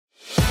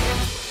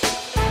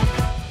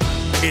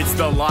It's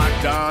the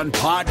Locked On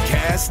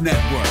Podcast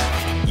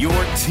Network, your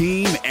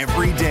team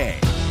every day.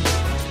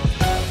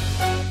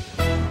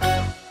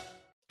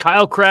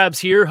 Kyle Krabs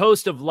here,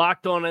 host of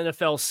Locked On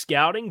NFL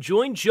Scouting.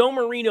 Join Joe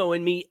Marino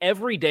and me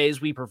every day as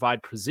we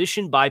provide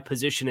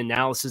position-by-position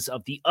analysis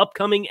of the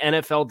upcoming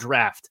NFL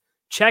Draft.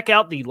 Check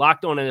out the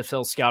Locked On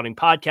NFL Scouting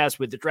podcast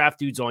with the Draft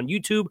Dudes on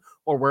YouTube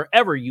or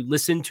wherever you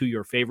listen to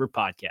your favorite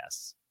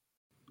podcasts.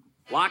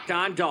 Locked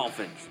On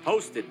Dolphins,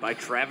 hosted by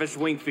Travis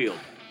Wingfield,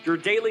 your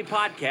daily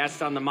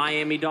podcast on the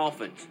Miami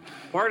Dolphins,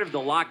 part of the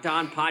Locked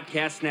On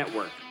Podcast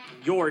Network,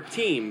 your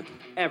team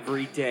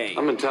every day.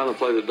 I'm in town to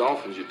play the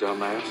Dolphins, you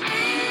dumbass.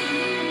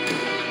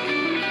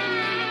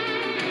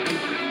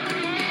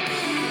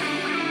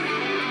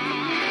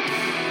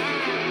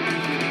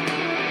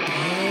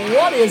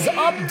 What is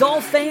up,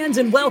 Dolph fans,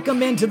 and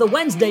welcome into the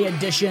Wednesday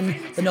edition,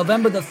 the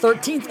November the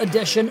 13th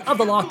edition of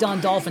the Locked On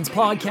Dolphins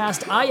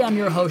podcast. I am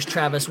your host,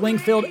 Travis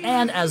Wingfield,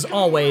 and as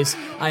always,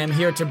 I am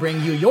here to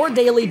bring you your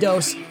daily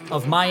dose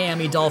of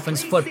Miami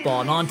Dolphins football.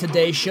 And on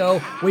today's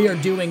show, we are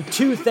doing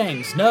two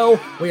things. No,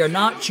 we are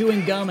not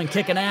chewing gum and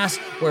kicking ass.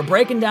 We're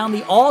breaking down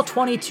the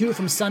All-22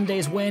 from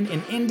Sunday's win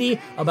in Indy,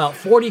 about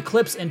 40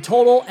 clips in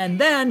total, and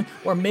then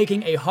we're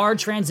making a hard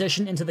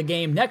transition into the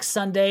game next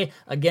Sunday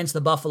against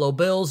the Buffalo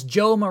Bills.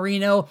 Joe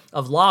Marino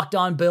of Locked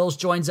On Bills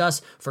joins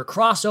us for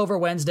Crossover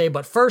Wednesday.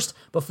 But first,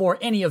 before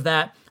any of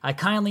that, I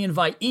kindly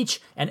invite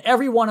each and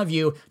every one of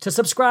you to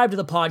subscribe to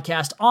the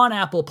podcast on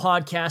Apple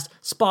Podcast,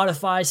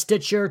 Spotify,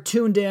 Stitcher,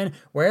 Tuned In,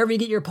 wherever you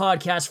get your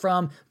podcast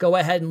from. Go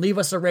ahead and leave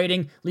us a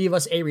rating, leave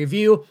us a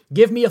review.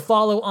 Give me a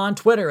follow on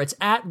Twitter. It's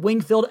at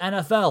Wingfield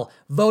NFL.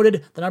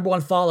 Voted the number one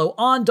follow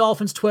on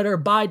Dolphins Twitter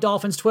by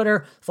Dolphins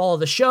Twitter. Follow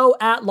the show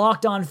at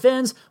Locked On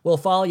Fins. We'll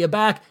follow you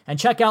back. And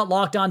check out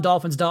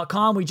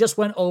LockedOnDolphins.com. We just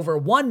went over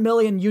 1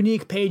 million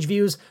unique page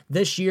views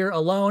this year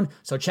alone.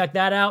 So check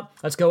that out.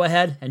 Let's go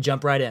ahead and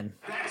jump right in.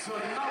 That's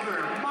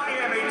another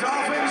Miami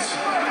Dolphins.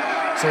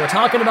 So we're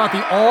talking about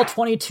the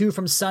All-22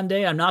 from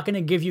Sunday. I'm not going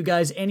to give you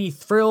guys any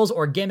frills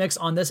or gimmicks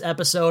on this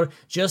episode,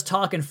 just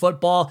talking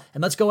football.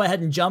 And let's go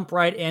ahead and jump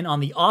right in on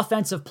the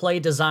offensive play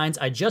designs.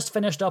 I just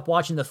finished up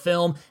watching the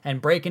film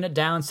and breaking it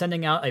down,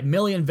 sending out a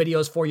million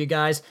videos for you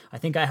guys. I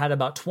think I had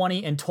about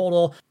 20 in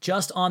total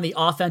just on the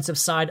offensive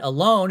side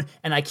alone.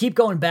 And I keep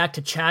going back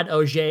to Chad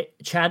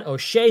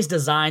O'Shea's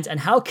designs and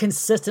how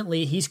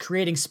consistently he's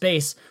creating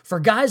space for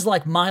guys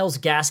like Myles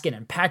Gaskin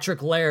and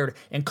Patrick Laird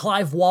and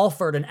Clive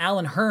Walford and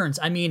Alan Hearns.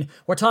 I mean,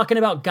 we're talking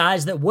about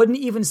guys that wouldn't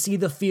even see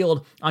the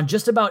field on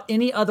just about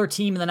any other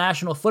team in the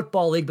National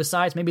Football League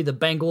besides maybe the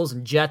Bengals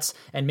and Jets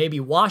and maybe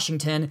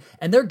Washington,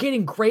 and they're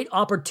getting great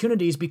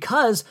opportunities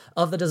because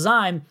of the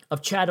design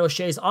of Chad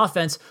O'Shea's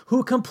offense,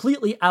 who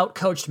completely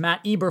outcoached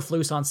Matt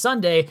Eberflus on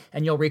Sunday,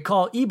 and you'll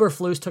recall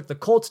Eberflus took the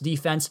Colts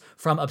defense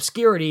from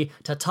obscurity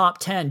to top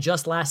 10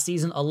 just last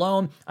season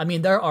alone. I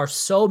mean, there are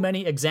so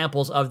many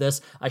examples of this.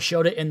 I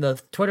showed it in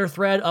the Twitter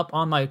thread up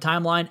on my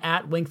timeline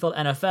at Wingfield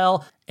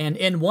NFL. And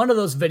in one of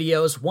those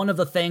videos, one of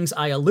the things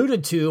I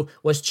alluded to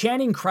was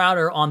Channing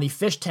Crowder on the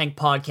Fish Tank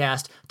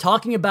podcast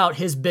talking about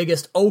his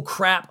biggest oh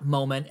crap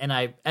moment, and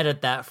I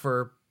edit that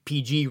for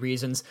PG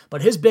reasons,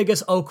 but his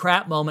biggest oh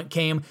crap moment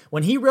came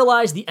when he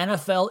realized the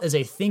NFL is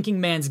a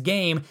thinking man's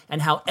game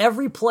and how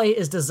every play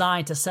is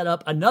designed to set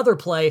up another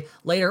play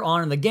later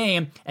on in the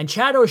game, and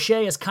Chad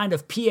O'Shea is kind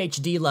of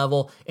PhD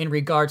level in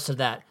regards to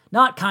that.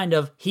 Not kind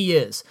of, he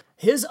is.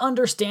 His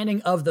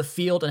understanding of the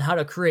field and how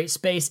to create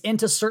space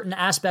into certain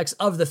aspects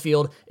of the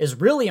field is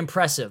really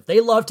impressive. They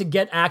love to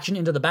get action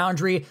into the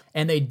boundary,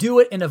 and they do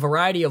it in a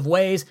variety of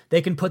ways.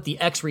 They can put the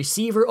X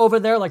receiver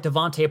over there like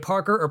Devontae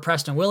Parker or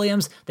Preston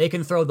Williams. They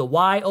can throw the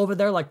Y over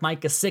there like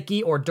Mike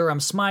Gesicki or Durham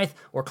Smythe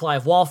or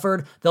Clive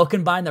Walford. They'll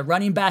combine the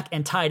running back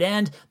and tight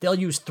end. They'll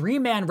use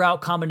three-man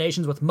route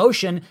combinations with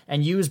motion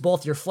and use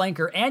both your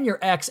flanker and your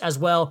X as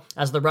well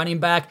as the running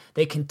back.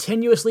 They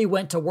continuously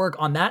went to work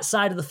on that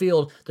side of the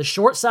field. The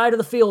short side of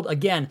the field,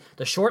 again,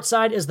 the short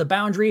side is the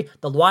boundary,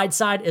 the wide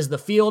side is the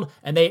field,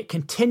 and they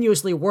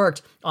continuously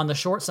worked on the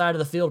short side of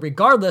the field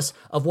regardless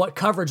of what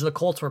coverage the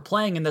Colts were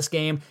playing in this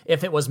game.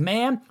 If it was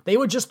man, they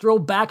would just throw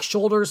back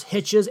shoulders,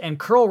 hitches, and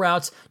curl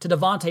routes to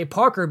Devontae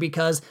Parker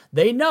because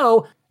they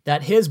know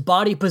that his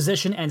body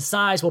position and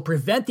size will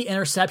prevent the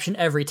interception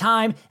every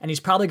time, and he's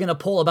probably going to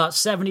pull about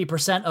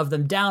 70% of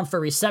them down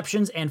for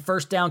receptions and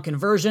first down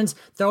conversions,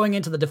 throwing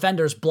into the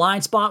defender's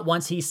blind spot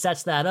once he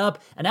sets that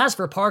up. And as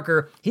for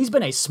Parker, he's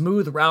been a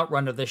smooth route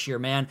runner this year,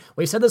 man.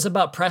 We said this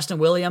about Preston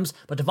Williams,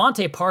 but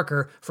Devontae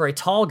Parker, for a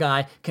tall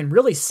guy, can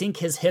really sink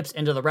his hips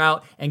into the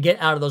route and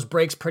get out of those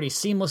breaks pretty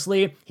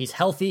seamlessly. He's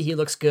healthy, he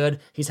looks good,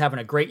 he's having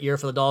a great year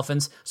for the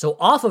Dolphins. So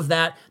off of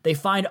that, they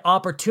find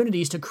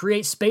opportunities to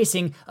create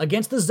spacing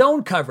against the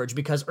zone coverage,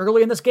 because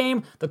early in this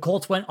game, the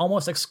Colts went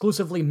almost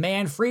exclusively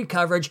man-free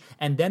coverage,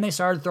 and then they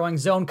started throwing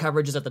zone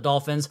coverages at the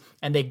Dolphins,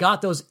 and they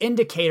got those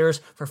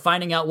indicators for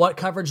finding out what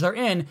coverage they're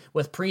in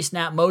with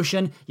pre-snap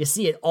motion. You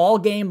see it all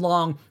game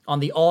long on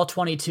the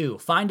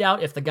All-22. Find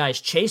out if the guys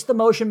chase the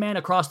motion man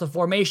across the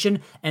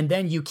formation, and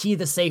then you key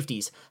the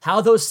safeties.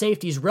 How those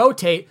safeties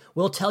rotate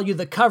will tell you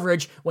the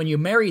coverage when you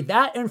marry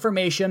that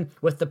information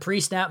with the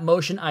pre-snap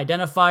motion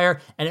identifier,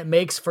 and it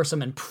makes for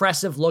some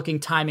impressive looking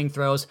timing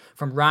throws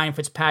from Ryan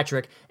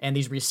Fitzpatrick and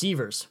these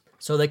receivers.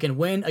 So they can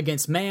win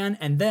against man,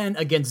 and then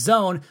against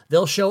zone,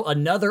 they'll show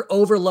another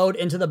overload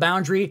into the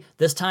boundary,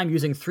 this time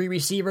using 3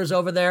 receivers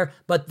over there,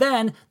 but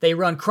then they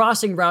run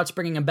crossing routes,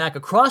 bringing them back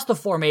across the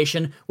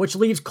formation, which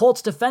leaves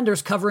Colts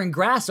defenders covering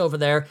grass over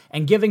there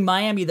and giving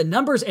Miami the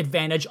numbers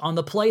advantage on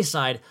the play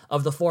side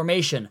of the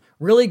formation.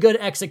 Really good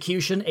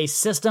execution, a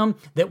system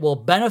that will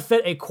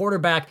benefit a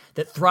quarterback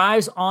that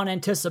thrives on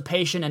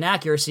anticipation and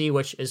accuracy,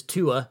 which is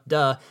Tua,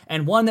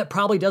 and one that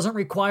probably doesn't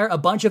require a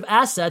bunch of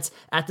assets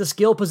at the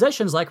skill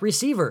positions like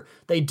receiver.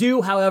 They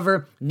do,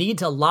 however, need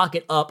to lock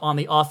it up on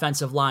the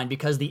offensive line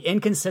because the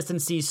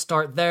inconsistencies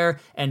start there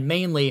and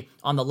mainly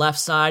on the left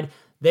side.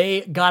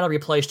 They got to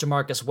replace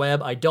Jamarcus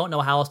Webb. I don't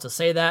know how else to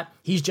say that.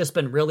 He's just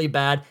been really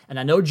bad, and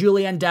I know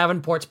Julian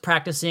Davenport's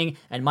practicing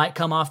and might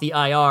come off the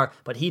IR,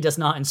 but he does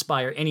not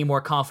inspire any more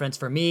confidence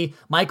for me.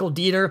 Michael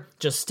Dieter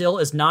just still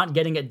is not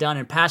getting it done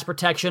in pass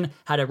protection,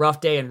 had a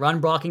rough day in run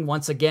blocking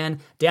once again.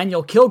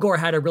 Daniel Kilgore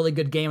had a really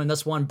good game in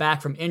this one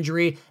back from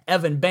injury.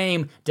 Evan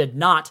Boehm did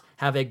not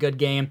have a good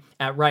game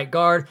at right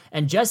guard,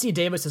 and Jesse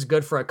Davis is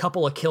good for a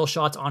couple of kill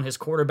shots on his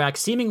quarterback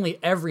seemingly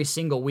every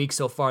single week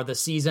so far this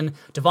season.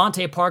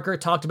 Devontae Parker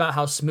talked about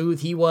how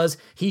smooth he was.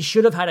 He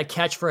should have had a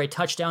catch for a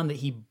touchdown that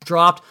he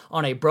dropped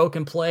on a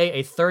broken play,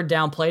 a third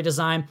down play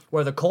design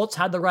where the Colts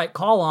had the right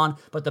call on,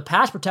 but the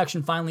pass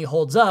protection finally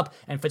holds up,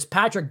 and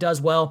Fitzpatrick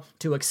does well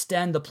to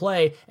extend the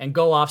play and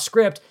go off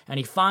script, and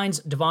he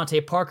finds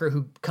Devontae Parker,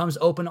 who comes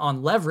open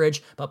on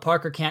leverage, but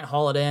Parker can't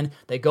haul it in.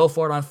 They go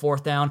for it on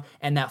 4th down,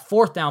 and that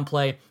 4th down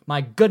play,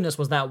 my goodness,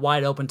 was that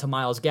wide open to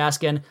Myles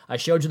Gaskin. I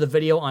showed you the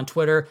video on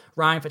Twitter.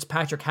 Ryan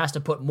Fitzpatrick has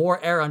to put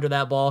more air under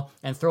that ball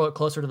and throw it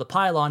closer to the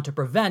pylon to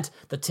prevent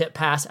the tip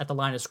pass at the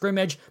line of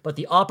scrimmage, but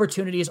the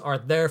opportunities are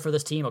there for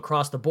this team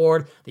across the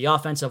board. The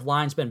offensive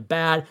line's been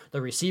bad.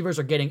 The receivers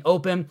are getting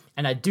open,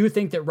 and I do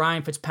think that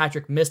Ryan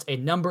Fitzpatrick missed a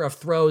number of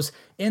throws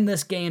in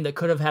this game that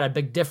could have had a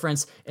big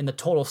difference in the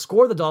total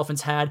score the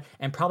Dolphins had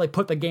and probably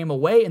put the game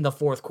away in the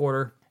 4th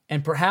quarter.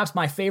 And perhaps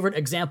my favorite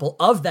example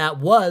of that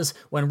was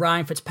when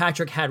Ryan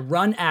Fitzpatrick had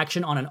run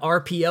action on an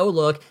RPO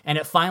look, and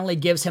it finally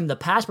gives him the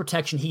pass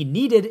protection he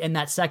needed in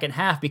that second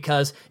half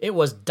because it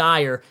was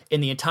dire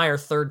in the entire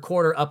 3rd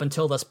quarter up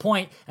until this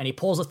point, and he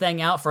pulls the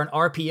thing out for an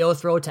RPO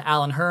throw to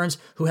Allen Hurns,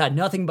 who had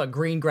nothing but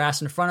green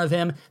grass in front of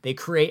him. They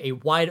create a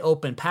wide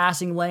open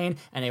passing lane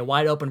and a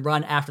wide open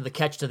run after the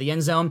catch to the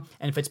end zone,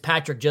 and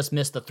Fitzpatrick just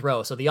missed the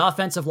throw. So the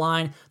offensive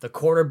line, the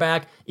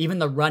quarterback, even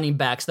the running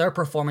backs, their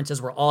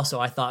performances were also,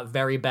 I thought,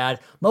 very bad.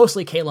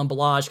 Mostly Kalen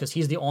Ballage because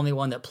he's the only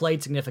one that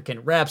played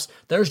significant reps.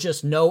 There's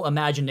just no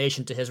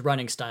imagination to his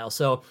running style.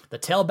 So the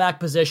tailback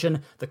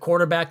position, the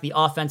quarterback, the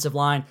offensive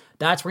line,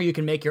 that's where you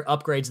can make your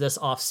upgrades this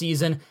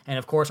offseason. And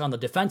of course, on the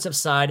defensive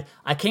side,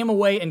 I came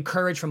away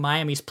encouraged from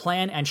Miami's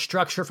plan and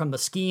structure from the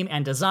scheme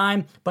and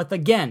design. But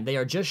again, they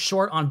are just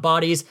short on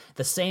bodies.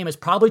 The same is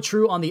probably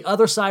true on the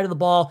other side of the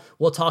ball.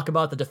 We'll talk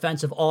about the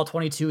defensive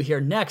All-22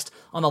 here next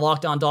on the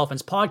Locked On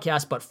Dolphins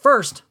podcast. But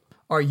first,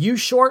 are you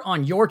short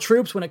on your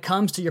troops when it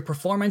comes to your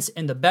performance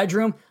in the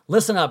bedroom?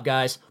 Listen up,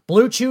 guys.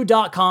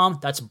 BlueChew.com,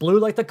 that's blue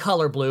like the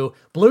color blue.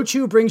 Blue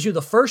Chew brings you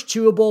the first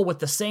chewable with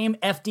the same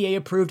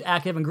FDA-approved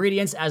active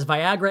ingredients as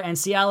Viagra and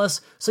Cialis,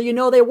 so you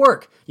know they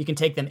work. You can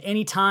take them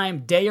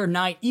anytime, day or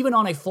night, even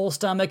on a full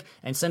stomach,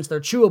 and since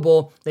they're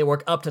chewable, they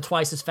work up to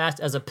twice as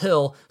fast as a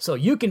pill, so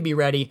you can be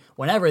ready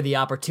whenever the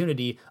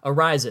opportunity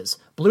arises.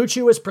 Blue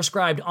Chew is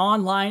prescribed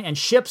online and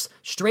ships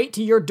straight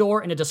to your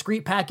door in a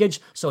discreet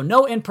package, so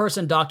no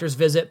in-person doctor's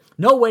visit,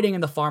 no waiting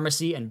in the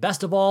pharmacy, and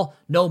best of all,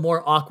 no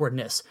more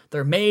awkwardness.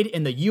 They're made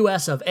in the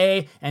US of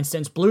A, and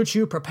since Blue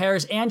Chew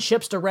prepares and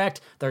ships direct,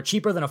 they're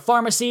cheaper than a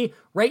pharmacy.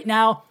 Right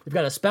now, we've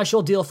got a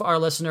special deal for our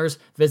listeners.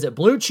 Visit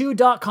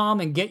BlueChew.com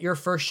and get your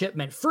first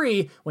shipment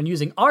free when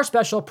using our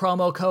special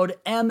promo code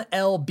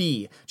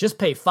MLB. Just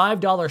pay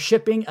 $5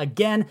 shipping.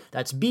 Again,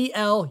 that's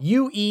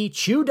BLUE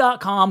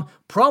Chew.com,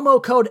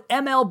 promo code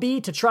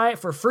MLB to try it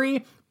for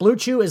free. Blue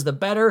Chew is the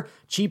better,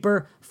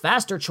 cheaper,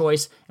 faster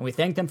choice, and we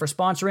thank them for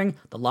sponsoring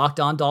the Locked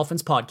On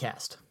Dolphins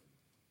podcast.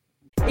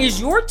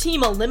 Is your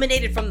team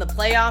eliminated from the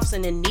playoffs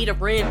and in need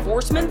of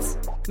reinforcements?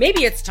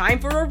 Maybe it's time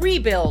for a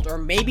rebuild, or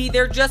maybe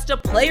they're just a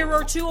player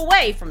or two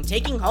away from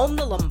taking home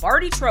the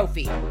Lombardi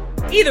Trophy.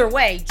 Either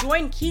way,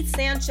 join Keith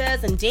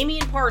Sanchez and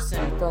Damian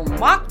Parson for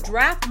Mock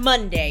Draft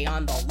Monday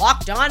on the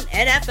Locked On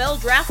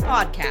NFL Draft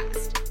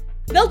Podcast.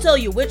 They'll tell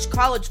you which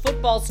college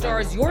football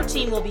stars your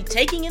team will be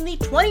taking in the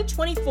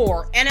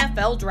 2024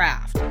 NFL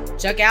Draft.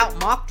 Check out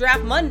Mock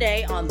Draft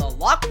Monday on the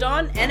Locked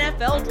On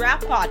NFL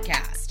Draft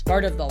Podcast,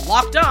 part of the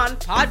Locked On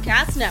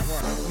Podcast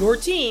Network, your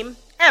team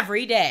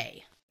every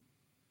day.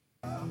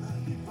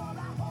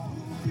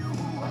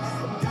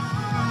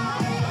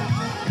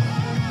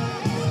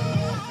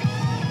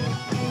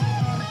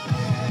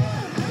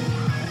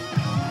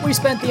 We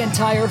spent the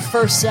entire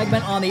first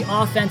segment on the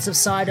offensive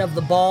side of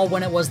the ball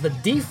when it was the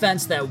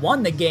defense that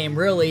won the game,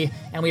 really,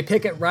 and we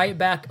pick it right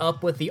back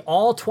up with the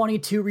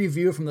All-22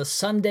 review from the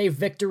Sunday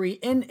victory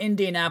in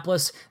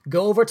Indianapolis.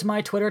 Go over to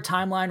my Twitter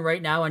timeline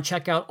right now and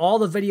check out all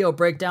the video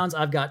breakdowns.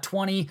 I've got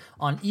 20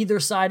 on either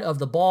side of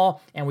the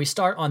ball, and we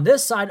start on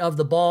this side of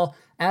the ball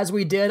as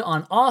we did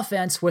on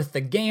offense with the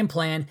game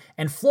plan,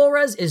 and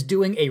Flores is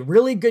doing a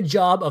really good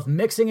job of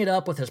mixing it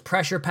up with his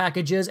pressure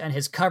packages and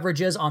his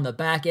coverages on the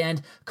back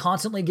end,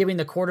 constantly giving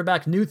the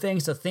quarterback new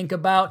things to think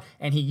about,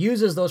 and he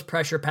uses those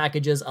pressure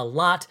packages a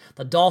lot.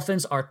 The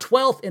Dolphins are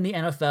 12th in the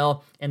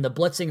NFL in the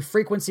blitzing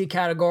frequency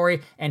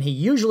category, and he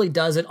usually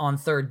does it on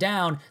third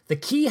down. The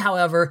key,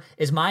 however,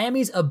 is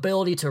Miami's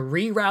ability to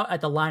reroute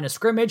at the line of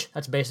scrimmage,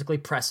 that's basically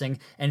pressing,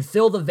 and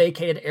fill the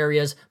vacated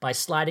areas by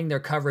sliding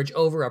their coverage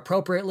over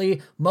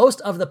appropriately.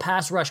 Most of the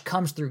pass rush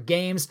comes through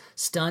games,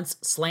 stunts,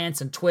 slants,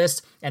 and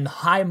twists, and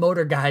high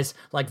motor guys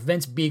like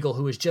Vince Beagle,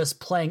 who is just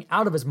playing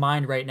out of his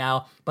mind right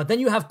now. But then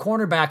you have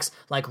cornerbacks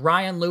like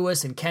Ryan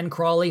Lewis and Ken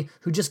Crawley,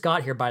 who just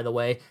got here, by the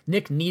way,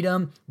 Nick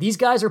Needham. These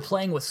guys are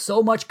playing with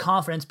so much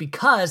confidence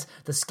because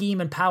the scheme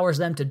empowers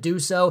them to do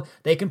so.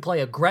 They can play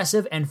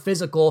aggressive and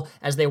physical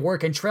as they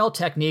work in trail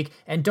technique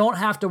and don't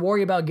have to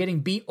worry about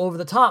getting beat over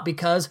the top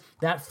because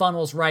that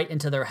funnels right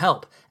into their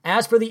help.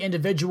 As for the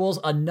individuals,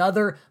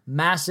 another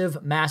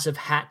massive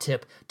hat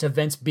tip to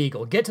Vince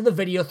Beagle. Get to the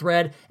video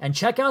thread and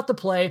check out the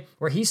play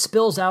where he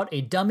spills out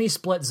a dummy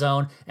split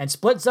zone, and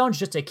split zone's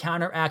just a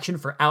counter action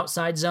for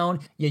outside zone.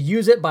 You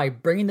use it by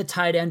bringing the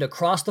tight end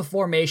across the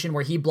formation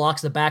where he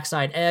blocks the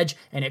backside edge,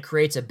 and it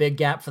creates a big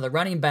gap for the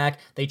running back.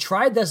 They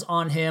tried this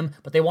on him,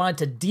 but they wanted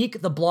to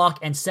deke the block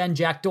and send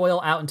Jack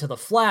Doyle out into the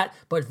flat,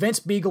 but Vince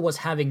Beagle was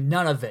having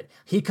none of it.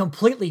 He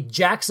completely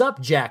jacks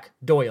up Jack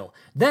Doyle.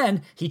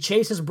 Then he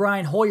chases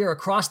Brian Hoyer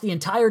across the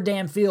entire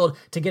damn field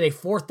to get a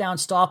fourth down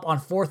stop on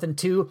 4th and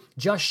 2,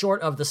 just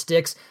short of the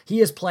sticks. He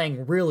is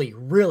playing really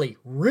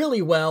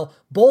well,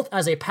 both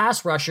as a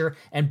pass rusher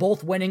and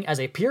both winning as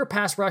a pure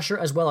pass rusher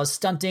as well as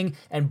stunting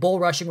and bull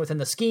rushing within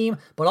the scheme,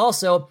 but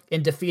also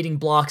in defeating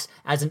blocks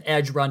as an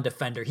edge run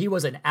defender. He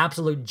was an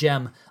absolute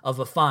gem of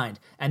a find.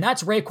 And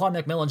that's Raekwon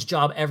McMillan's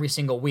job every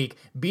single week,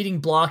 beating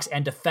blocks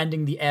and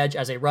defending the edge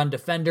as a run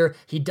defender.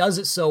 He does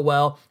it so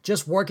well,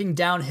 just working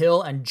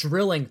downhill and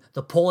drilling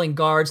the pulling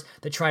guards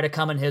that try to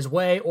come in his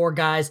way or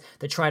guys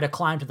that try to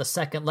climb to the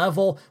second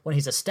level. When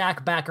he's a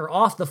stack backer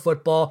off the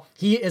football,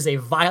 he is a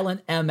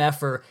violent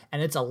MFer,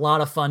 and it's a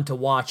lot of fun to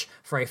watch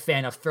for a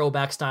fan of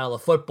throwback style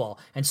of football.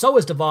 And so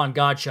is Davon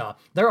Godchaux.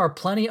 There are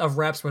plenty of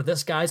reps where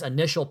this guy's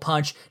initial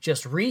punch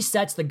just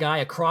resets the guy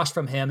across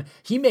from him.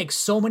 He makes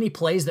so many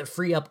plays that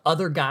free up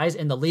other guys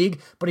in the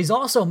league, but he's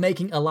also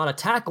making a lot of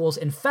tackles.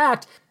 In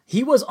fact,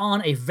 he was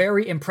on a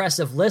very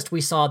impressive list we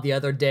saw the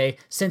other day.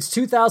 Since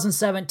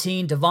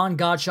 2017, Davon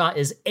Godchaux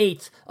is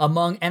 8th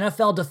among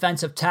NFL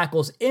defensive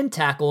tackles in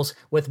tackles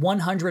with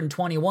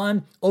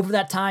 121. Over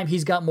that time,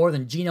 he's got more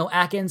than Geno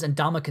Atkins and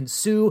Ndamukong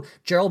Suh,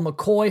 Gerald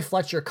McCoy,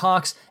 Fletcher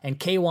Cox, and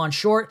K'Wan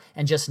Short,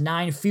 and just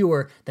 9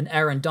 fewer than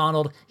Aaron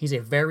Donald. He's a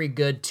very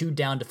good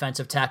 2-down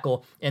defensive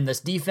tackle in this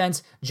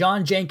defense.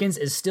 John Jenkins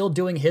is still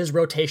doing his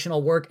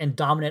rotational work in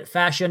dominant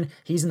fashion.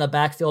 He's in the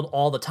backfield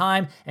all the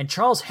time, and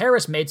Charles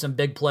Harris made some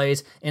big plays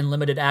in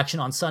limited action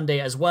on Sunday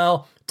as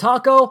well.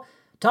 Taco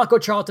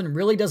Charlton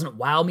really doesn't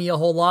wow me a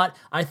whole lot.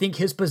 I think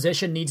his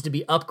position needs to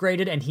be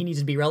upgraded and he needs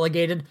to be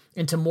relegated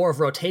into more of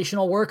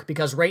rotational work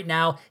because right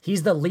now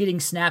he's the leading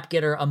snap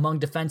getter among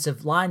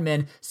defensive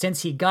linemen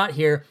since he got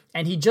here,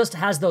 and he just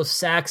has those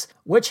sacks,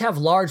 which have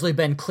largely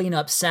been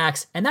cleanup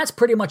sacks, and that's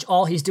pretty much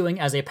all he's doing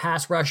as a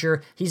pass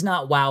rusher. He's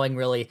not wowing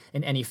really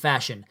in any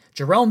fashion.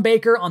 Jerome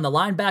Baker on the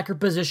linebacker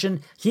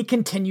position, he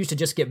continues to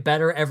just get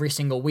better every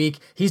single week.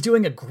 He's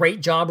doing a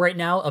great job right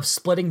now of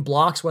splitting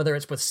blocks, whether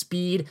it's with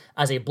speed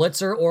as a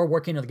blitzer or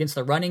working against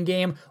the running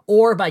game,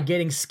 or by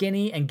getting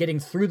skinny and getting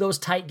through those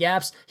tight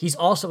gaps. He's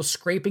also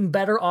scraping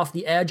better off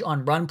the edge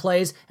on run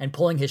plays and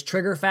pulling his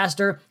trigger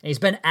faster, and he's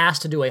been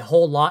asked to do a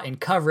whole lot in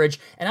coverage,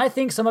 and I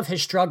think some of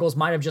his struggles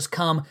might have just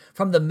come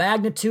from the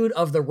magnitude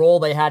of the role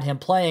they had him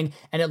playing,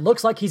 and it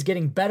looks like he's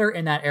getting better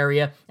in that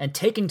area and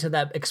taking to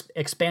that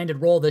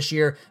expanded role this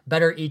year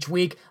better each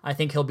week. I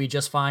think he'll be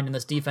just fine in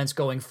this defense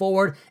going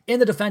forward. In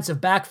the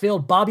defensive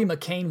backfield, Bobby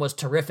McCain was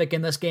terrific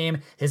in this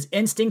game. His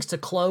instincts to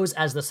close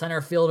as the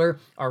center fielder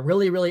are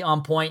really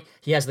on point.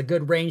 He has the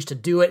good range to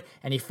do it,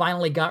 and he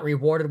finally got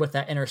rewarded with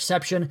that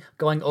interception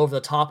going over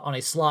the top on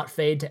a slot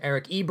fade to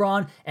Eric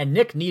Ebron, and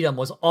Nick Needham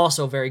was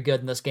also very good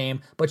in this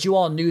game, but you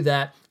all knew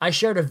that. I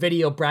shared a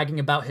video bragging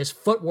about his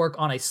footwork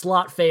on a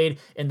slot fade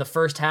in the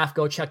first half.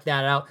 Go check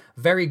that out.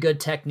 Very good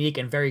technique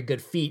and very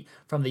good feet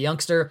from the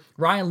youngster.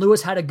 Ryan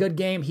Lewis had a good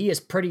game. He is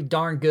pretty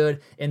darn good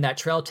in that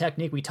trail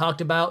technique we talked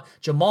about.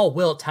 Jamal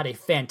Wilt had a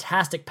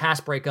fantastic pass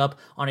breakup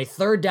on a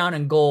 3rd down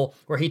and goal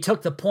where he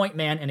took the point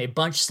man in a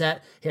bunch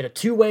set, hit a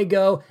 2-way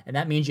go, and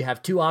that means you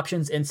have 2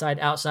 options, inside,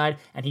 outside,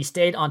 and he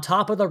stayed on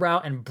top of the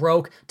route and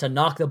broke to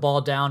knock the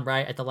ball down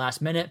right at the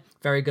last minute.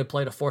 Very good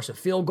play to force a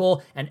field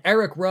goal. And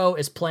Eric Rowe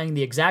is playing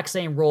the exact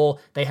same role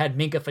they had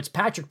Minkah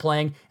Fitzpatrick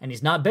playing, and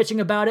he's not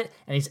bitching about it,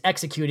 and he's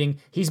executing.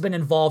 He's been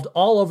involved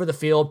all over the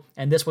field,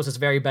 and this was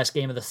his very best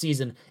game of the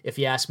season, if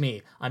you ask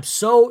me. I'm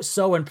so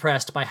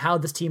impressed by how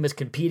this team is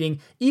competing,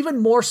 even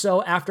more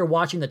so after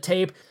watching the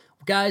tape.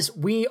 Guys,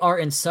 we are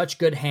in such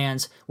good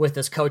hands with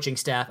this coaching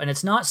staff, and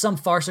it's not some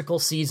farcical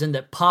season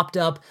that popped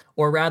up,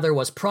 or rather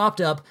was propped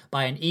up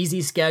by an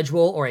easy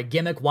schedule or a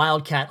gimmick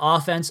Wildcat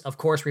offense, of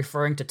course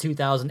referring to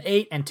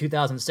 2008 and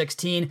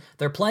 2016.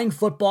 They're playing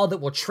football that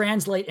will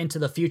translate into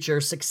the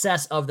future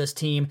success of this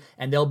team,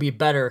 and they'll be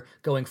better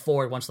going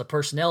forward once the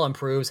personnel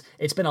improves.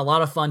 It's been a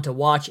lot of fun to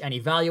watch and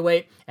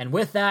evaluate, and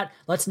with that,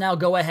 let's now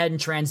go ahead and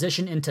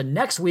transition into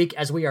next week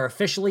as we are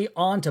officially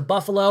on to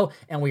Buffalo,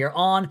 and we are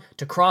on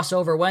to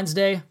Crossover Wednesday.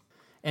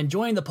 And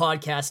joining the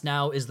podcast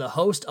now is the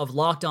host of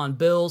Locked On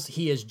Bills.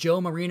 He is Joe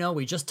Marino.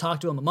 We just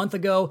talked to him a month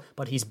ago,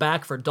 but he's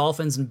back for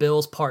Dolphins and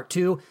Bills Part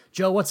 2.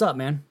 Joe, what's up,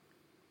 man?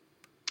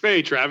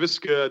 Hey, Travis.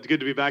 Good to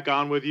be back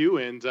on with you.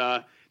 And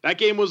that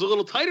game was a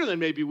little tighter than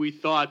maybe we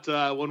thought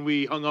when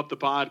we hung up the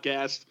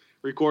podcast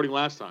recording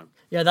last time.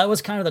 Yeah, that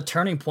was kind of the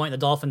turning point in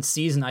the Dolphins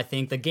season, I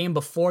think. The game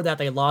before that,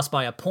 they lost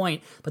by a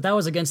point, but that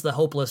was against the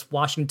hopeless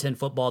Washington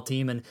football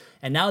team.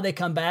 And now they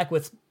come back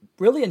with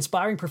really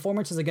inspiring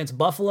performances against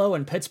Buffalo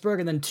and Pittsburgh,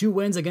 and then 2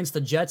 wins against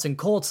the Jets and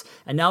Colts,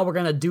 and now we're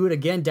going to do it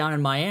again down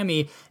in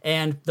Miami.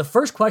 And the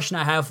first question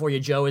I have for you,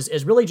 Joe,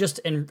 is really just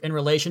in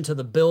relation to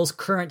the Bills'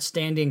 current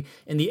standing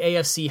in the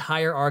AFC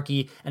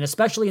hierarchy, and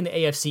especially in the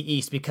AFC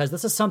East, because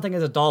this is something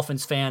as a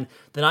Dolphins fan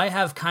that I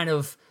have kind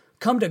of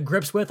come to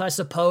grips with, I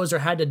suppose, or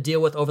had to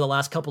deal with over the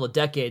last couple of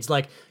decades.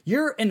 Like,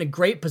 you're in a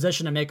great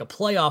position to make a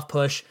playoff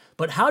push,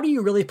 but how do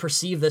you really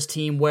perceive this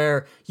team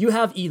where you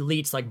have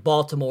elites like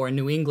Baltimore and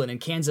New England and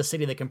Kansas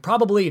City that can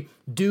probably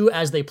do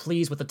as they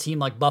please with a team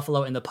like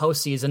Buffalo in the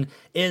postseason?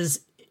 Is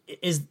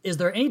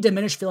there any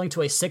diminished feeling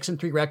to a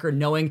 6-3 record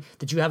knowing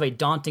that you have a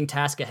daunting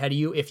task ahead of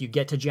you if you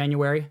get to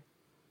January?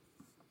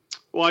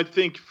 Well, I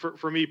think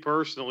for me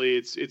personally,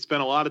 it's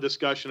been a lot of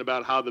discussion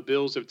about how the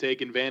Bills have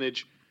taken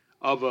advantage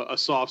of a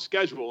soft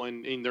schedule,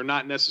 and they're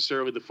not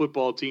necessarily the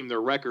football team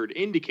their record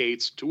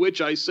indicates, to which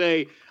I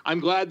say I'm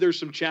glad there's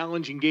some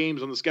challenging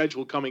games on the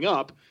schedule coming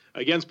up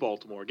against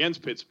Baltimore,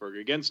 against Pittsburgh,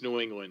 against New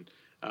England,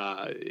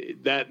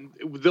 that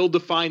they'll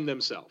define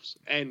themselves.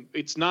 And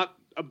it's not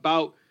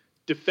about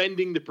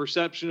defending the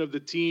perception of the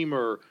team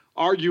or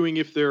arguing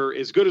if they're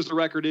as good as the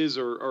record is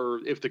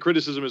or if the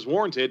criticism is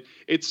warranted.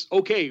 It's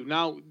okay.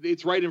 Now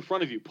it's right in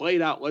front of you. Play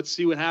it out. Let's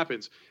see what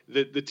happens.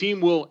 The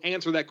team will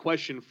answer that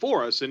question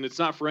for us, and it's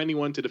not for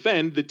anyone to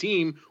defend. The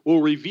team will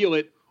reveal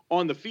it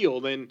on the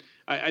field. And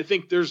I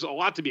think there's a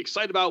lot to be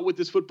excited about with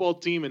this football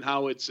team and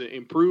how it's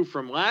improved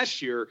from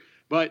last year.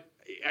 But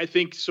I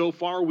think so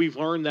far we've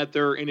learned that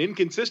they're an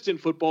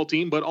inconsistent football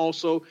team, but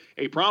also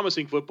a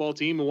promising football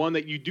team, and one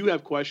that you do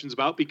have questions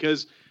about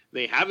because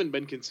they haven't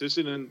been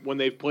consistent, and when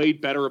they've played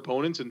better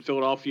opponents in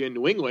Philadelphia and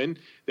New England,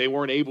 they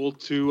weren't able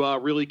to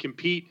really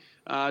compete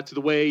to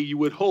the way you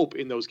would hope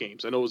in those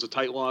games. I know it was a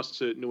tight loss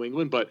to New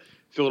England, but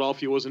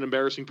Philadelphia was an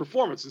embarrassing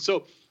performance. And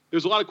so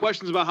there's a lot of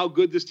questions about how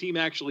good this team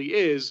actually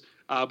is,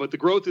 but the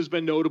growth has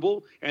been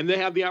notable, and they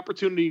have the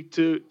opportunity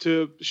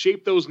to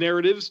shape those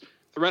narratives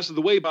the rest of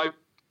the way by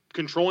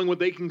controlling what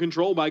they can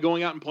control, by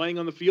going out and playing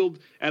on the field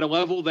at a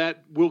level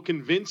that will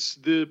convince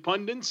the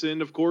pundits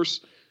and, of course,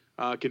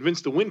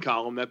 convince the win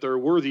column that they're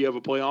worthy of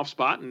a playoff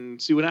spot, and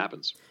see what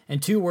happens.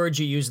 And 2 words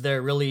you used there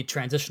really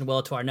transition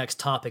well to our next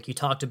topic. You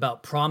talked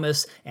about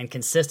promise and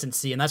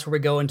consistency, and that's where we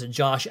go into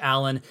Josh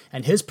Allen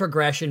and his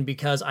progression,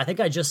 because I think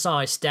I just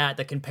saw a stat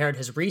that compared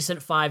his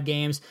recent 5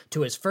 games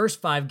to his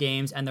first 5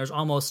 games, and there's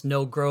almost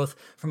no growth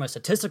from a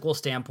statistical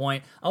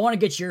standpoint. I want to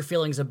get your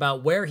feelings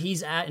about where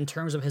he's at in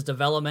terms of his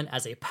development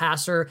as a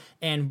passer,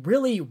 and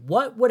really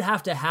what would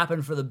have to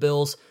happen for the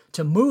Bills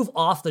to move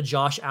off the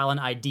Josh Allen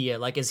idea.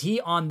 Like, is he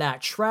on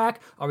that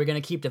track? Are we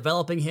going to keep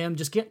developing him?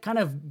 Just kind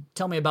of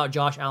tell me about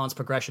Josh Allen's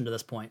progression to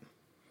this point.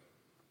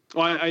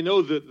 Well, I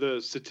know the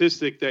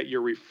statistic that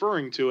you're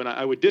referring to, and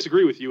I would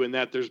disagree with you in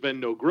that there's been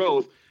no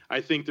growth. I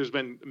think there's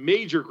been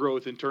major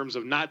growth in terms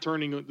of not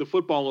turning the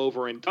football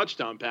over in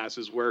touchdown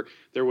passes, where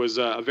there was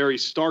a very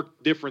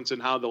stark difference in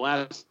how the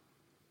last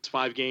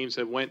 5 games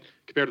have went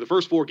compared to the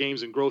first 4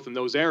 games, and growth in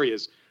those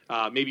areas.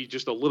 Maybe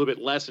just a little bit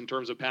less in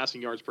terms of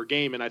passing yards per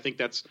game. And I think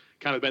that's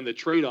kind of been the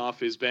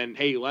trade-off, has been,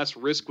 hey, less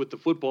risk with the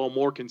football,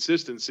 more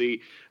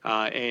consistency.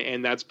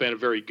 And that's been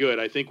very good.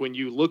 I think when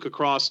you look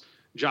across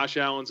Josh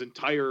Allen's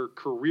entire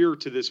career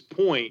to this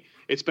point,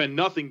 it's been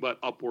nothing but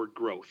upward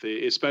growth,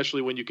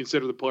 especially when you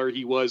consider the player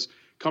he was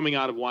coming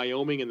out of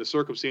Wyoming and the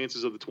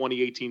circumstances of the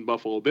 2018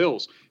 Buffalo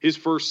Bills. His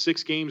first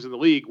 6 games in the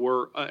league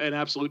were an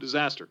absolute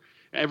disaster.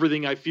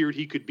 everything I feared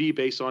he could be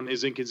based on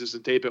his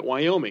inconsistent tape at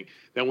Wyoming.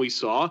 Then we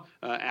saw,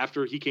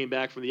 after he came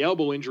back from the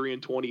elbow injury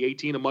in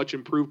 2018, a much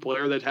improved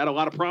player that had a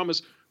lot of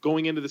promise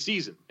going into the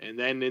season. And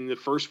then in the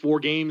first 4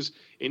 games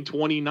in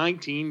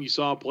 2019, you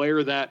saw a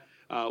player that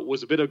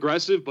was a bit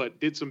aggressive, but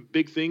did some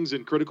big things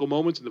in critical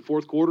moments in the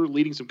fourth quarter,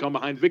 leading some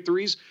come-behind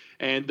victories.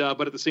 And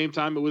but at the same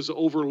time, it was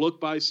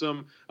overlooked by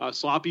some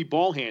sloppy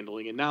ball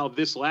handling. And now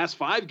this last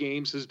 5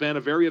 games has been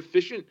a very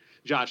efficient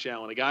Josh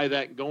Allen, a guy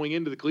that going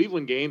into the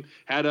Cleveland game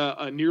had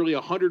a nearly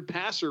 100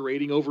 passer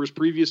rating over his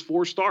previous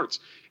 4 starts,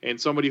 and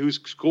somebody who's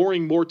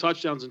scoring more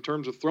touchdowns in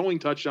terms of throwing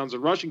touchdowns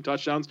and rushing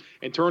touchdowns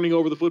and turning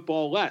over the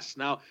football less.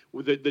 Now,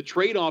 the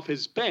trade-off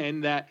has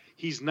been that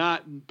he's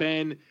not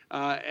been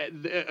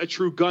a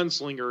true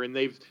gunslinger, and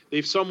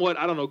they've somewhat,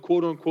 I don't know,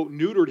 quote unquote,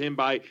 neutered him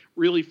by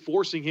really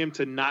forcing him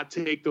to not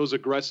take those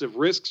aggressive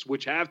risks,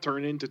 which have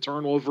turned into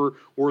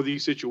turnover-worthy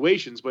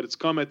situations. But it's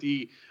come at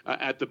the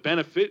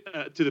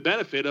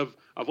benefit of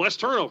less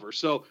turnover.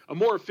 So a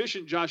more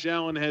efficient Josh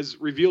Allen has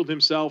revealed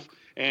himself,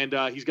 and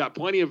he's got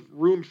plenty of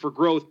room for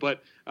growth.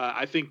 But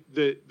I think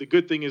the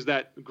good thing is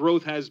that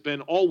growth has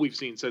been all we've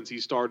seen since he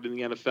started in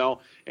the NFL.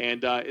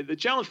 And the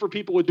challenge for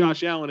people with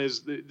Josh Allen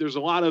is there's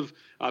a lot of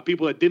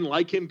people that didn't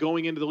like him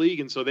going into the league,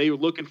 and so they were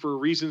looking for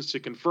reasons to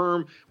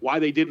confirm why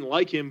they didn't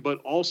like him, but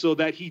also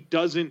that he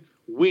doesn't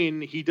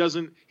win.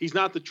 He's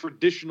not the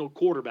traditional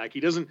quarterback. He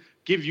doesn't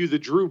give you the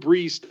Drew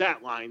Brees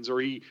stat lines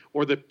or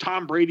the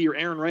Tom Brady or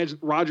Aaron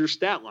Rodgers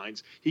stat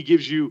lines. He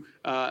gives you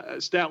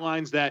stat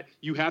lines that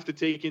you have to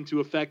take into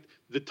effect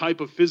the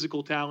type of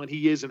physical talent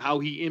he is and how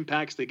he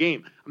impacts the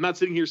game. I'm not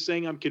sitting here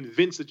saying I'm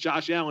convinced that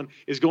Josh Allen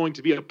is going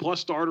to be a plus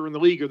starter in the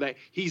league or that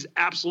he's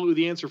absolutely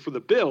the answer for the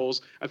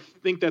Bills. I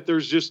think that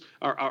there's just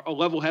a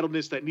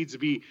level-headedness that needs to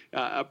be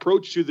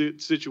approached to the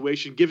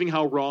situation, given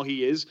how raw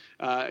he is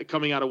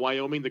coming out of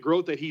Wyoming, the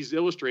growth that he's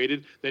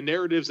illustrated, the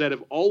narratives that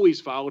have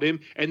always followed him,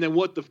 and then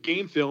what the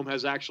game film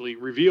has actually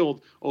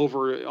revealed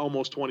over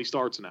almost 20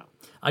 starts now.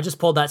 I just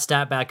pulled that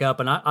stat back up,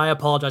 and I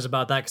apologize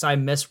about that because I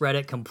misread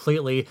it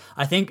completely.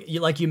 I think,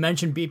 like you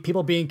mentioned,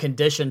 people being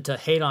conditioned to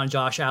hate on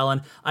Josh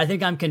Allen. I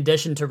think I'm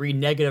conditioned to read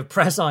negative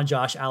press on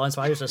Josh Allen,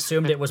 so I just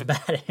assumed it was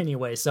bad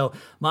anyway. So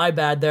my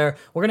bad there.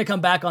 We're going to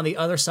come back on the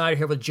other side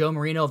here with Joe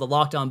Marino of the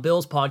Locked On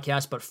Bills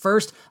podcast, but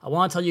first, I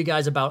want to tell you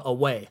guys about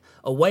Away.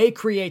 Away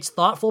creates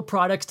thoughtful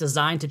products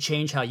designed to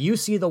change how you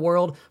see the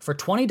world. For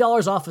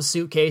 $20 off a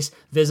suitcase,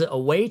 visit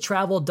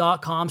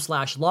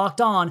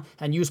awaytravel.com/lockedon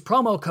and use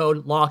promo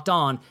code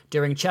LOCKEDON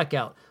during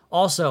checkout.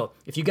 Also,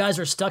 if you guys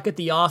are stuck at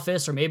the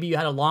office or maybe you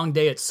had a long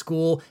day at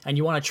school and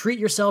you want to treat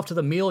yourself to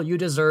the meal you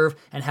deserve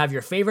and have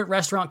your favorite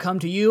restaurant come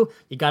to you,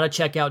 you got to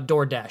check out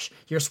DoorDash.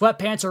 Your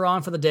sweatpants are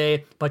on for the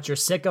day, but you're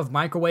sick of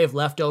microwave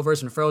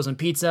leftovers and frozen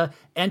pizza?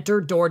 Enter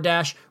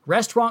DoorDash,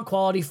 restaurant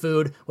quality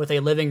food with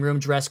a living room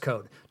dress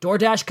code.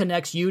 DoorDash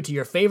connects you to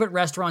your favorite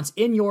restaurants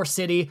in your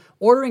city.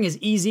 Ordering is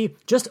easy.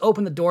 Just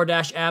open the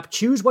DoorDash app,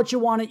 choose what you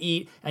want to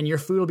eat, and your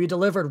food will be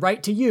delivered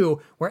right to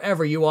you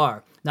wherever you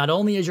are. Not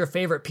only is your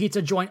favorite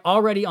pizza joint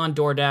already on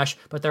DoorDash,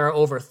 but there are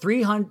over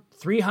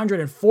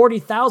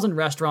 340,000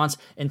 restaurants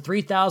in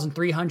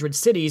 3,300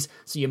 cities,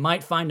 so you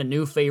might find a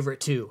new favorite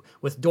too.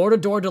 With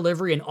door-to-door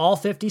delivery in all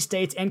 50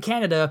 states and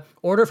Canada,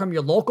 order from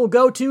your local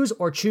go-tos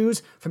or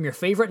choose from your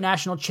favorite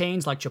national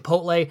chains like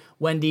Chipotle,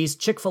 Wendy's,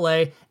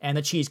 Chick-fil-A, and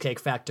the Cheesecake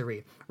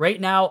Factory.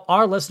 Right now,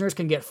 our listeners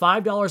can get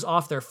 $5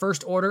 off their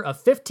first order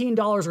of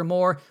 $15 or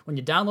more when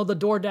you download the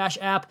DoorDash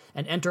app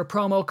and enter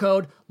promo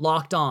code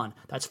LOCKEDON.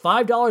 That's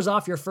 $5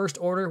 off your first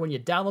order when you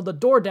download the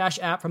DoorDash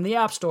app from the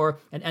App Store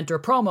and enter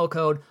promo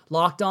code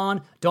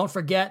LOCKEDON. Don't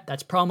forget,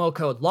 that's promo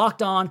code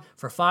LOCKEDON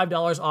for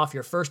 $5 off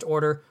your first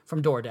order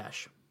from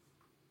DoorDash.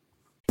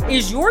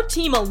 Is your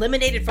team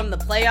eliminated from the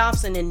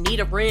playoffs and in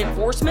need of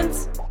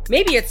reinforcements?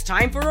 Maybe it's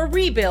time for a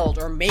rebuild,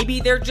 or maybe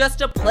they're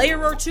just a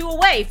player or two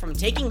away from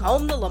taking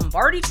home the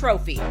Lombardi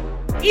Trophy.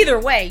 Either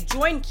way,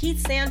 join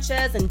Keith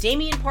Sanchez and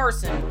Damian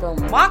Parson for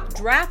Mock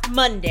Draft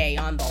Monday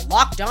on the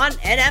Locked On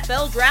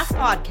NFL Draft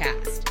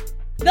Podcast.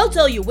 They'll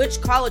tell you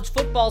which college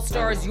football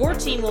stars your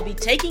team will be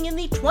taking in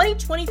the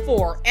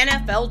 2024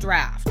 NFL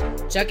Draft.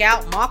 Check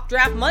out Mock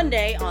Draft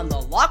Monday on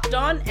the Locked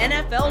On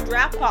NFL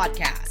Draft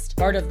Podcast.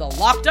 Part of the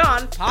Locked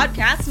On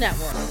Podcast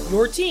Network.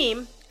 Your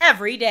team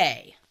every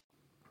day.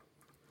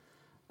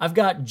 I've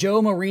got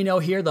Joe Marino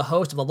here, the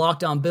host of the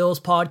Locked On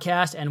Bills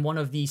podcast and one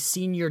of the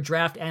senior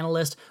draft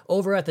analysts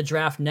over at the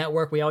Draft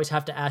Network. We always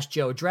have to ask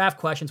Joe draft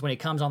questions when he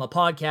comes on the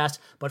podcast.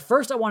 But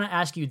first, I want to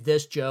ask you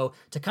this, Joe,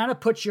 to kind of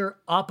put your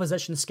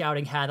opposition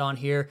scouting hat on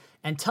here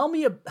and tell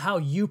me how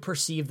you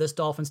perceive this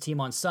Dolphins team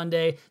on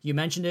Sunday. You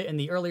mentioned it in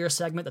the earlier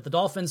segment that the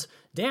Dolphins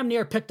damn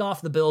near picked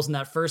off the Bills in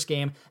that first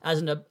game.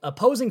 As an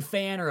opposing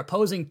fan or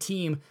opposing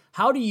team,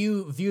 how do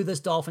you view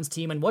this Dolphins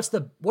team, and what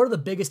are the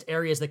biggest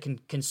areas that can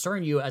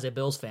concern you as a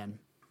Bills fan?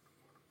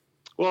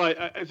 Well,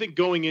 I think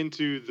going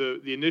into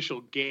the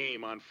initial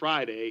game on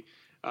Friday,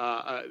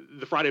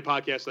 the Friday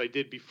podcast that I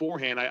did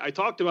beforehand, I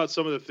talked about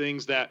some of the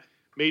things that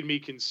made me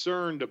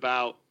concerned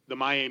about the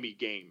Miami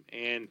game,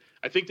 and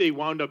I think they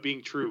wound up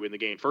being true in the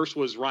game. First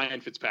was Ryan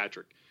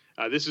Fitzpatrick.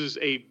 This is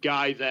a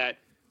guy that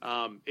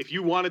if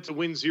you wanted to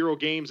win 0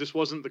 games, this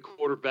wasn't the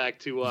quarterback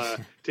to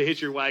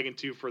hitch your wagon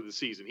to for the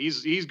season.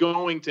 He's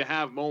going to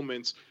have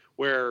moments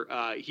where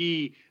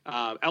he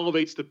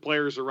elevates the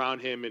players around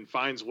him and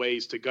finds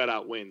ways to gut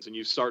out wins. And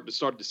you started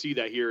to see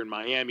that here in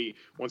Miami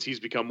once he's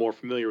become more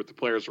familiar with the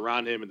players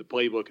around him and the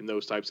playbook and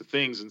those types of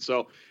things. And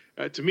so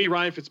to me,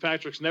 Ryan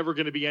Fitzpatrick's never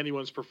going to be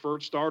anyone's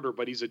preferred starter,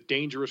 but he's a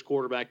dangerous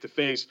quarterback to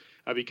face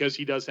because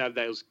he does have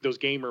those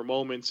gamer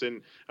moments.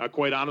 And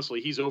quite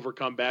honestly, he's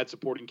overcome bad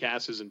supporting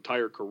casts his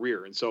entire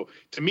career. And so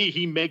to me,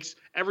 he makes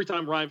every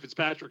time Ryan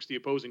Fitzpatrick's the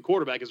opposing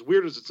quarterback, as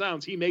weird as it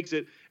sounds, he makes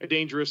it a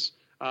dangerous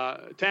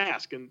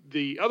task. And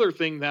the other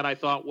thing that I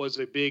thought was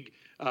a big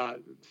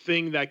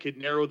thing that could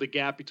narrow the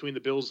gap between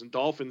the Bills and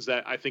Dolphins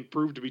that I think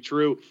proved to be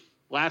true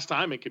last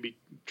time and could be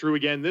true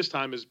again this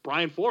time is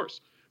Brian Flores.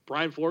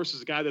 Brian Flores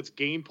is a guy that's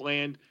game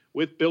planned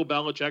with Bill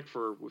Belichick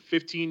for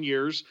 15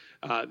 years.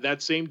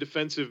 That same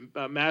defensive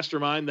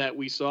mastermind that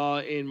we saw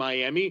in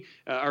Miami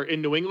or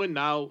in New England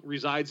now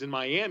resides in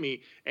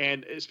Miami.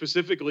 And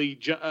specifically,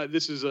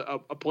 this is a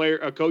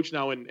coach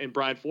now in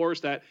Brian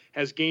Flores that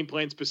has game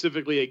planned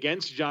specifically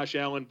against Josh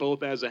Allen,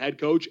 both as a head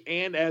coach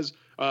and as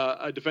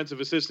a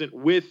defensive assistant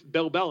with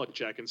Bill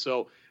Belichick. And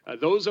so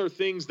those are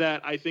things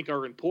that I think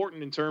are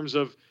important in terms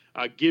of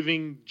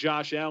giving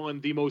Josh Allen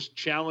the most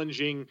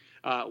challenging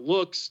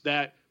looks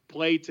that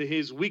play to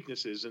his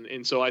weaknesses.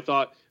 And so I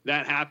thought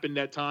that happened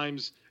at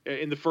times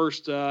in the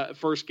first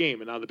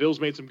game. And now the Bills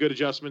made some good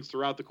adjustments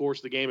throughout the course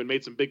of the game and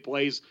made some big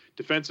plays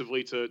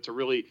defensively to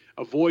really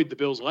avoid the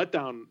Bills'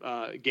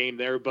 letdown game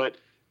there. But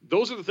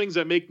those are the things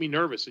that make me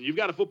nervous. And you've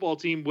got a football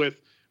team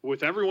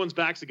with everyone's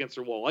backs against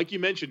their wall. Like you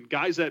mentioned,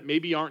 guys that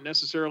maybe aren't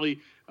necessarily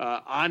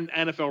on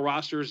NFL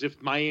rosters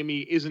if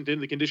Miami isn't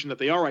in the condition that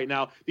they are right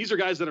now. These are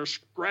guys that are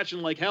scratching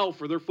like hell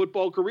for their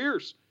football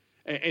careers.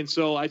 And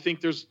so I think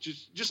there's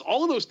just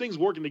all of those things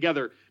working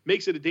together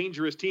makes it a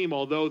dangerous team,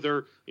 although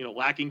they're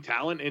lacking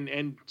talent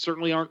and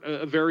certainly aren't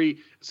a very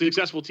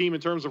successful team in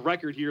terms of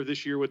record here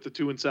this year with the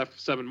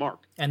 2-7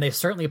 mark. And they've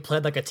certainly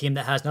played like a team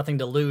that has nothing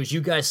to lose.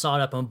 You guys saw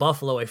it up in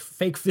Buffalo, a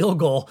fake field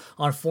goal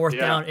on 4th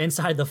down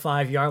inside the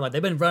 5-yard line.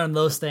 They've been running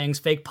those things,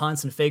 fake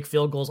punts and fake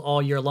field goals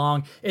all year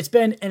long. It's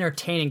been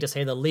entertaining to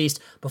say the least.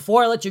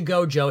 Before I let you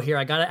go, Joe, here,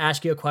 I got to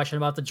ask you a question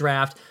about the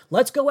draft.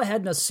 Let's go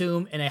ahead and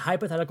assume in a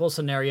hypothetical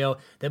scenario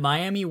that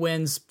Miami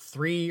wins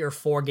 3 or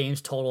 4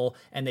 games total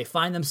and they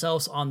find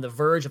themselves on the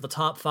verge of the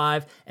top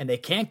 5 and they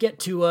can't get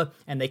Tua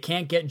and they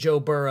can't get Joe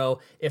Burrow.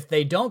 If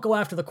they don't go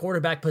after the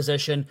quarterback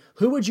position,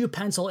 who would you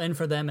pencil in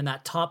for them in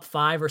that top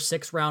 5 or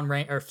 6 round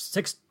range, or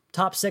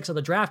top 6 of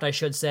the draft, I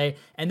should say?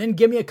 And then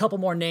give me a couple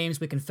more names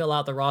we can fill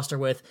out the roster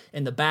with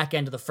in the back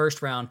end of the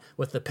first round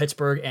with the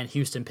Pittsburgh and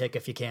Houston pick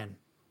if you can.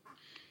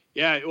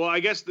 Yeah, well, I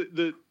guess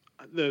the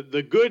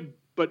good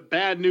but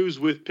bad news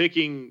with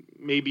picking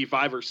maybe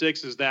 5 or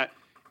 6 is that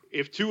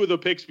if 2 of the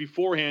picks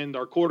beforehand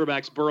are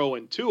quarterbacks Burrow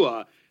and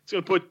Tua, it's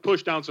going to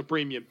push down some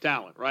premium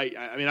talent, right?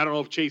 I mean, I don't know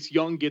if Chase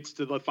Young gets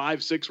to the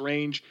 5-6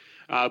 range,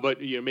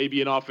 but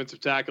maybe an offensive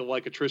tackle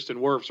like a Tristan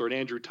Wirfs or an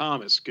Andrew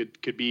Thomas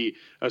could be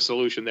a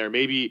solution there.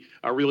 Maybe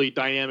a really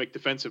dynamic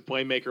defensive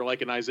playmaker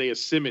like an Isaiah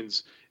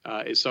Simmons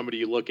is somebody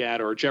you look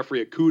at, or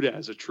Jeffrey Okudah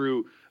as a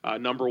true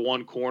number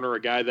 1 corner,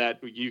 a guy that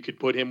you could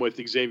put him with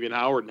Xavier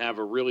Howard and have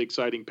a really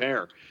exciting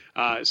pair.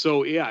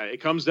 So yeah,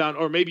 it comes down,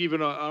 or maybe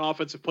even an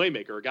offensive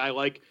playmaker, a guy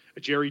like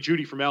Jerry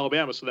Jeudy from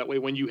Alabama. So that way,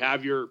 when you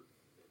have your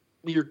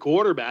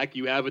quarterback,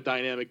 you have a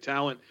dynamic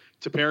talent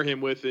to pair him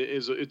with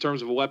in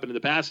terms of a weapon in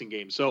the passing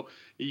game. So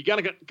you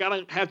gotta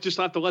have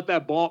to let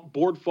that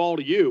board fall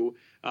to you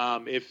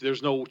if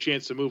there's no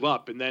chance to move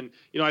up. And then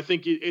I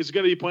think it's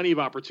going to be plenty of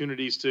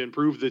opportunities to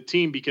improve the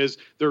team because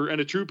they're in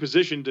a true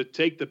position to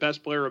take the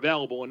best player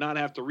available and not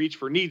have to reach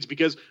for needs.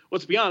 Because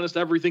let's be honest,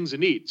 everything's a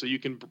need. So you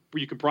can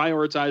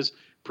prioritize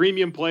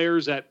premium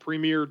players at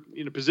premier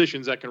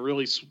positions that can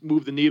really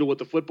move the needle with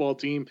the football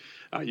team.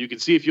 You can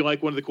see if you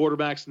like one of the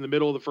quarterbacks in the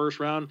middle of the first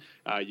round,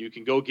 you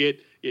can go get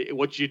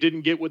what you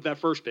didn't get with that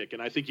first pick.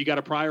 And I think you got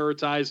to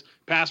prioritize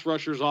pass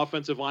rushers,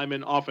 offensive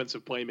linemen,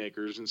 offensive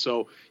playmakers. And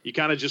so you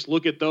kind of just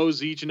look at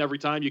those each and every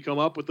time you come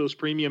up with those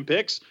premium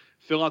picks,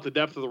 fill out the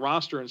depth of the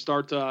roster, and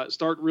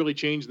start really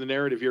changing the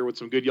narrative here with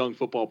some good young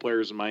football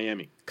players in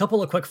Miami.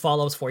 Couple of quick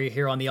follow-ups for you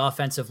here on the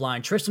offensive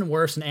line. Tristan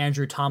Wirfs and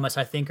Andrew Thomas,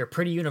 I think, are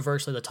pretty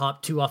universally the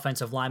top 2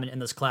 offensive linemen in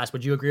this class.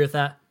 Would you agree with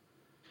that?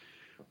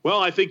 Well,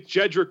 I think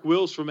Jedrick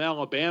Wills from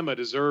Alabama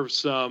deserves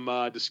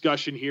some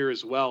discussion here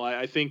as well.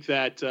 I think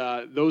that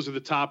those are the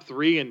top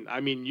 3, and I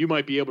mean, you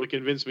might be able to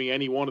convince me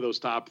any one of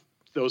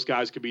those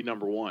guys could be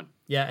number 1.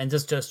 Yeah, and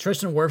does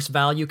Tristan Wirfs'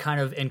 value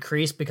kind of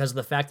increase because of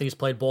the fact that he's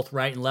played both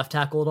right and left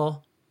tackle at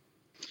all?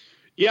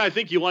 Yeah, I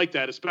think you like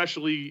that,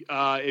 especially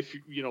if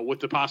with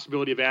the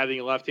possibility of adding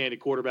a left-handed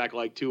quarterback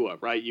like Tua,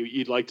 right?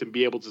 You'd like to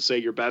be able to say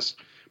your best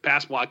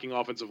pass blocking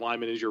offensive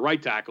lineman is your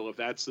right tackle if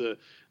that's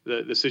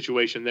the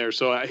situation there.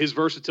 So his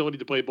versatility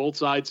to play both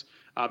sides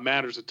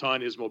matters a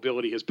ton. His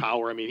mobility, his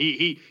power. I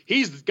mean,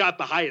 he's got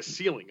the highest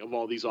ceiling of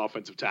all these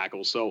offensive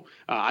tackles. So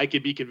I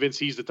could be convinced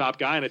he's the top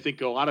guy, and I think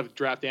a lot of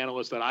draft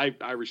analysts that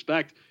I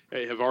respect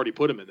have already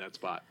put him in that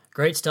spot.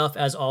 Great stuff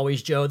as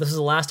always, Joe. This is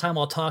the last time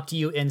I'll talk to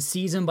you in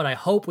season, but I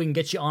hope we can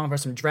get you on for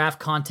some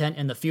draft content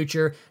in the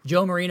future.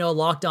 Joe Marino,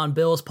 Locked On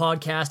Bills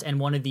podcast, and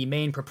one of the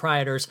main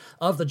proprietors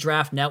of the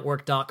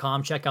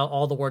draftnetwork.com. Check out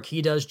all the work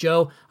he does.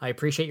 Joe, I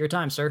appreciate your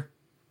time, sir.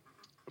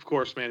 Of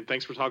course, man.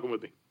 Thanks for talking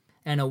with me.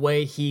 And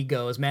away he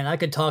goes. Man, I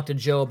could talk to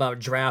Joe about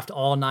draft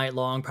all night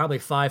long, probably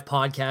 5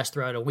 podcasts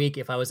throughout a week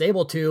if I was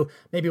able to.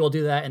 Maybe we'll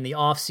do that in the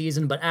off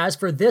season. But as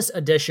for this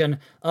edition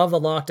of the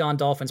Locked On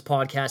Dolphins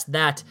podcast,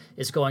 that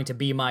is going to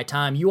be my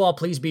time. You all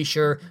please be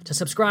sure to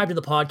subscribe to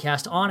the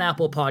podcast on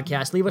Apple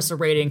Podcasts. Leave us a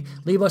rating,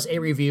 leave us a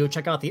review.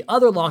 Check out the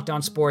other Locked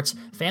On Sports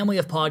family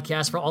of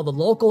podcasts for all the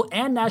local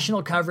and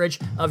national coverage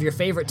of your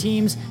favorite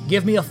teams.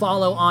 Give me a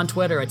follow on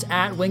Twitter. It's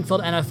at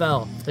Wingfield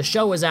NFL. The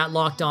show is at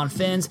Locked On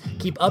Fins.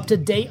 Keep up to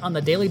date on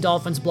the Daily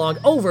Dolphins blog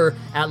over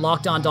at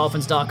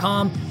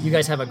LockedOnDolphins.com. You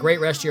guys have a great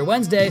rest of your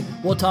Wednesday.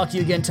 We'll talk to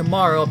you again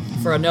tomorrow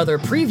for another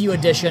preview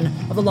edition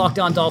of the Locked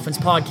On Dolphins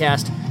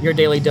podcast, your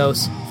daily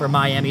dose for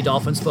Miami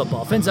Dolphins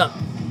football. Fins up.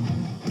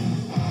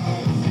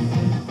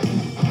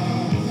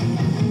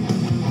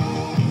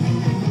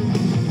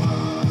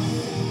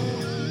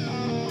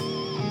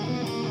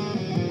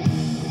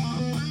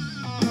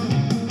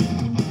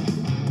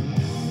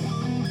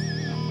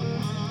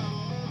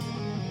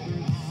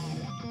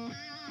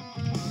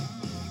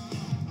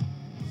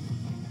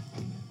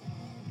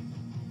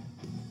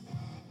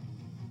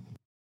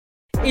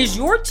 Is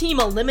your team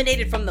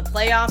eliminated from the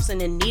playoffs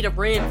and in need of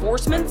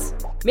reinforcements?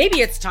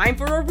 Maybe it's time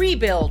for a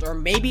rebuild, or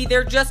maybe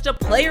they're just a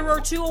player or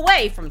two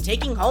away from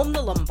taking home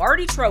the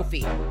Lombardi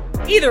Trophy.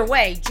 Either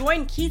way,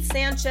 join Keith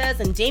Sanchez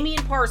and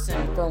Damian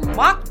Parson for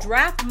Mock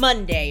Draft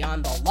Monday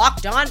on the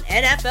Locked On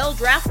NFL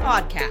Draft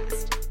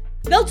Podcast.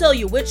 They'll tell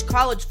you which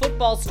college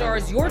football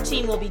stars your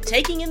team will be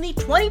taking in the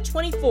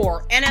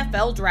 2024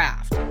 NFL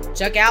Draft.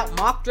 Check out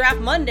Mock Draft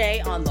Monday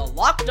on the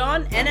Locked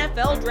On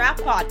NFL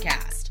Draft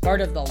Podcast, part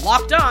of the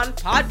Locked On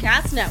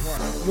Podcast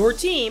Network, your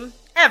team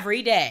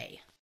every day.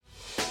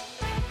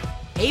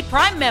 Hey,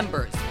 Prime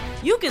members,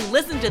 you can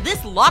listen to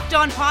this Locked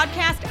On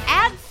podcast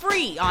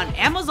ad-free on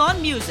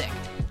Amazon Music.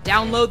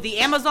 Download the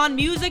Amazon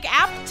Music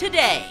app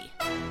today.